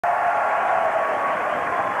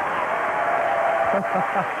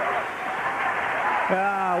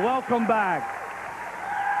Welcome back.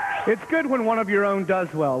 It's good when one of your own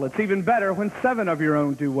does well. It's even better when 7 of your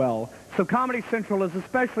own do well. So Comedy Central is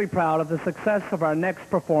especially proud of the success of our next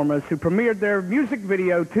performers who premiered their music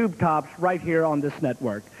video, Tube Tops, right here on this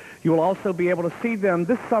network. You will also be able to see them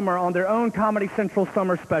this summer on their own Comedy Central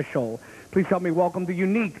summer special. Please help me welcome the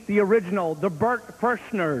unique, the original, the Bert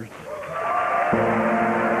Fershners.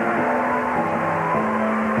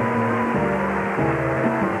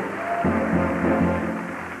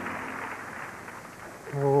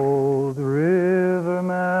 Old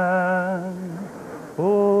riverman,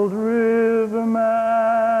 old riverman,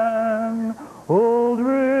 old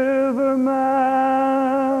riverman,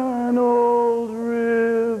 old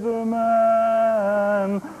riverman,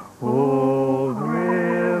 old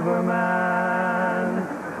riverman,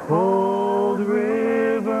 old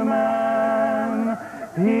riverman,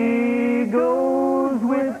 he goes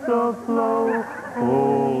with the flow,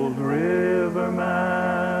 old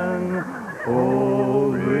riverman,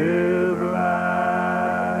 old riverman,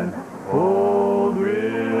 old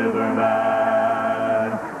riverman,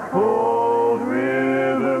 old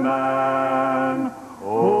riverman,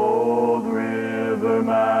 old riverman,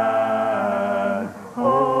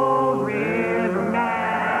 old riverman,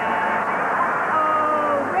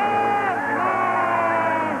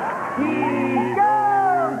 he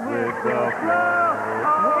goes with the flow,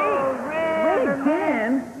 old riverman. Dan,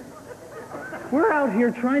 we're out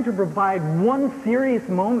here trying to provide one serious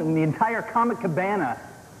moment in the entire comic Cabana.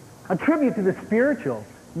 A tribute to the spirituals.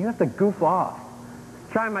 You have to goof off.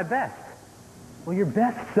 Trying my best. Well, your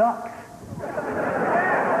best sucks.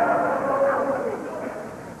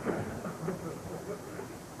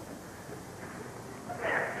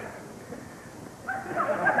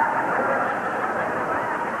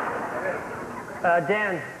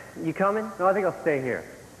 Dan, you coming? No, I think I'll stay here.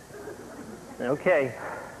 Okay.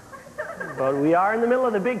 But we are in the middle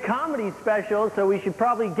of the big comedy special, so we should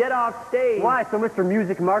probably get off stage. Why? So Mr.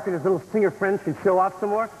 Music Mark and his little singer friends can show off some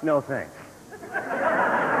more? No, thanks.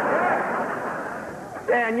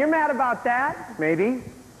 Dan, you're mad about that? Maybe.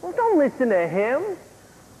 Well, don't listen to him.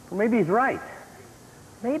 Well, maybe he's right.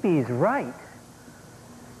 Maybe he's right.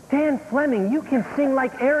 Dan Fleming, you can sing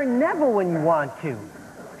like Aaron Neville when you want to.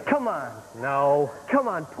 Come on. No. Come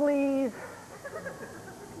on, please.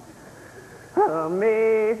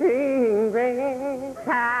 Amazing grace,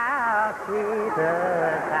 how sweet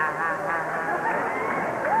the sound.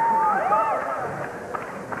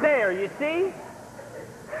 There, you see?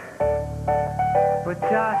 But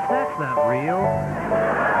Josh, that's not real. You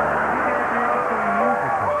guys are also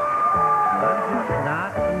musical. I'm just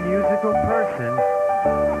not a musical person.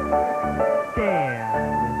 Dan.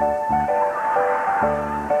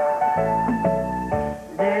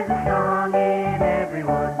 There's a song in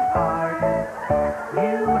everyone's heart.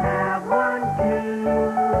 You have one too.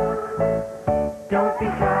 Don't be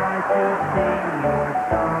shy to sing your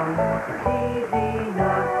song. It's easy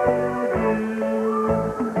enough to do.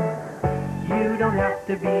 You don't have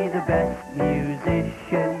to be the best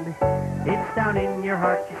musician. It's down in your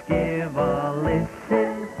heart. Just give a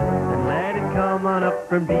listen and let it come on up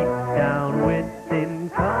from deep down within.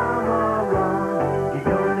 Come along. You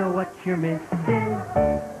don't know what you're missing.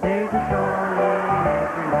 There's a song in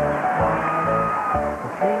everyone's heart.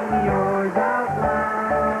 Sing yours out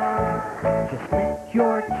loud. Just lift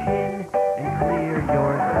your chin and clear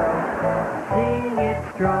your throat. Sing it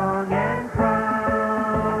strong and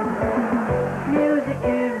proud. Music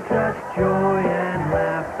gives us joy and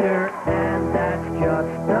laughter, and that's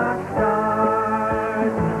just the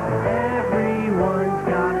start. Everyone's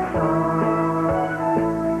got a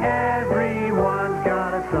song. Everyone's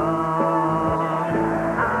got a song.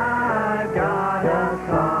 I've got a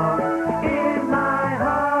song in my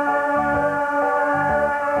heart.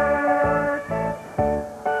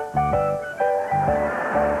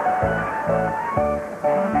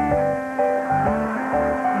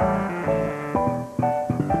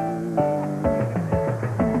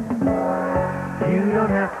 You don't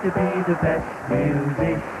have to be the best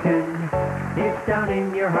musician. It's down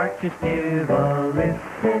in your heart, just give a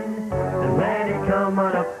listen and let it come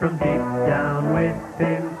on up from deep down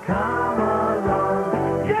within. Come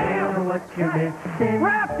along, you don't know what you're missing.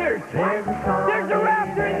 Raptors! There's a song. There's a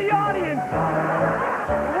raptor in the audience!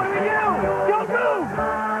 What do we do? Don't move!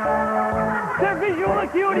 Their visual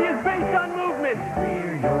acuity is based on movement.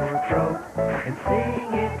 Clear your throat and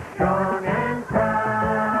sing it strong and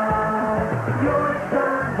proud. Your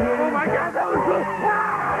song is... Oh my God, that was good!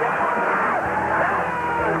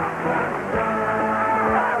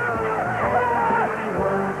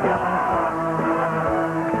 Everyone's got a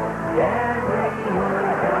song.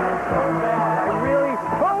 Everyone's got a song.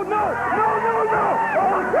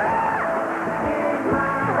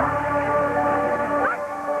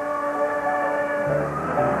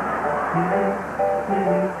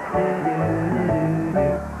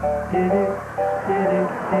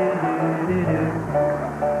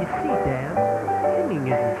 You see, Dan, singing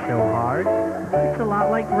isn't so hard. It's a lot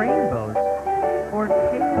like rainbows or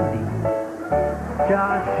candy.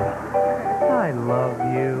 Josh, I love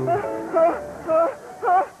you.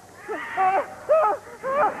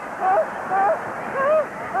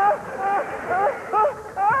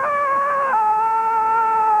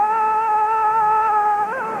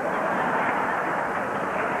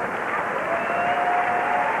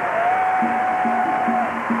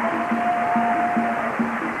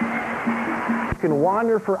 You can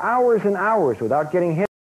wander for hours and hours without getting hit.